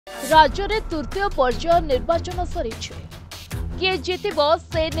राज्य में तृतीय पर्याय निर्वाचन सरी किए जीतब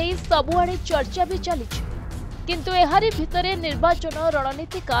से नहीं सबुआड़े चर्चा भी चली किंतु एहारी भितरे निर्वाचन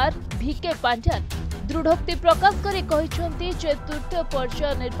रणनीतिकार VK पांड्यान दृढ़ोक्ति प्रकाश करी कहते तृतीय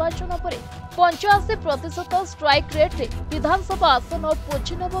पर्याय निर्वाचन पर 85% स्ट्राइक रेट रे विधानसभा आसन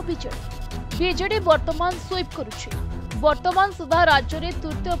पोछिनब बीजेडी वर्तमान स्वीप करुछि। वर्तमान सुधा राज्य में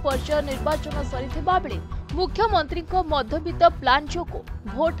तृतीय पर्याय निर्वाचन सरीथिबा बेले मुख्यमंत्री मध्यवित्त प्लान जोगु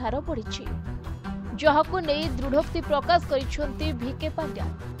भोट हार बढ़ी जहाकु नहीं दृढ़ोक्ति प्रकाश करिसेंती VK पांड्यान।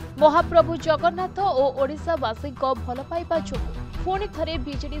 महाप्रभु जगन्नाथ और ओडिशावासी भल पाइबा जोगु पुणी थरे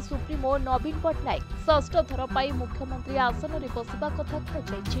बीजेडी सुप्रीमो नवीन पटनायक षष्ठ थर पाई मुख्यमंत्री आसन में बसवा कथा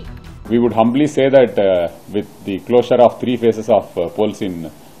कहुछि। We would humbly say that with the closure of 3 phases of polls in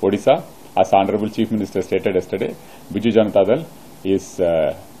Odisha, as Honorable Chief Minister stated yesterday, Biju Janata Dal is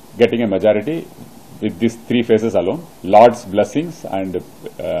getting a majority with these 3 phases alone. Lord's blessings and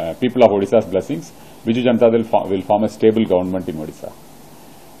people of Odisha's blessings, Biju Janata Dal will form a stable government in Odisha.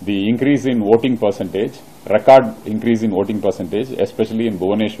 The increase in voting percentage, record increase in voting percentage, especially in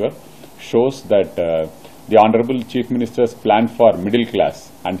Bhubaneswar, shows that the Honorable Chief Minister's plan for middle class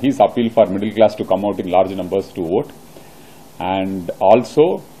and his appeal for middle class to come out in large numbers to vote, and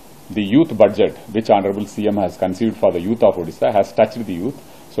also the youth budget which Honorable CM has conceived for the youth of Odisha has touched the youth.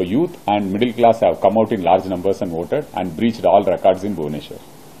 So youth and middle class have come out in large numbers and voted and breached all records in Bhubaneswar.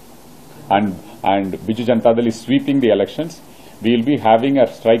 And Biju Janata Dal is sweeping the elections. We will be having a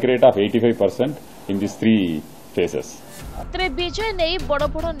strike rate of 85% in these 3 phases. विजय नहीं बड़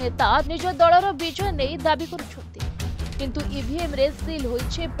बड़ नेता निज दलर विजय नहीं दाबी करुछंती किंतु EVM रे सील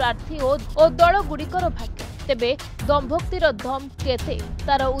होइछे प्रार्थी और दल गुड़िकर भाग्य। तेबे दंभक्तिर धम केते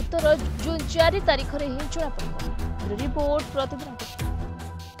तार उत्तर जून 4 तारिख रे ही जणा पड़िबो। रिपोर्ट प्रतिदिन।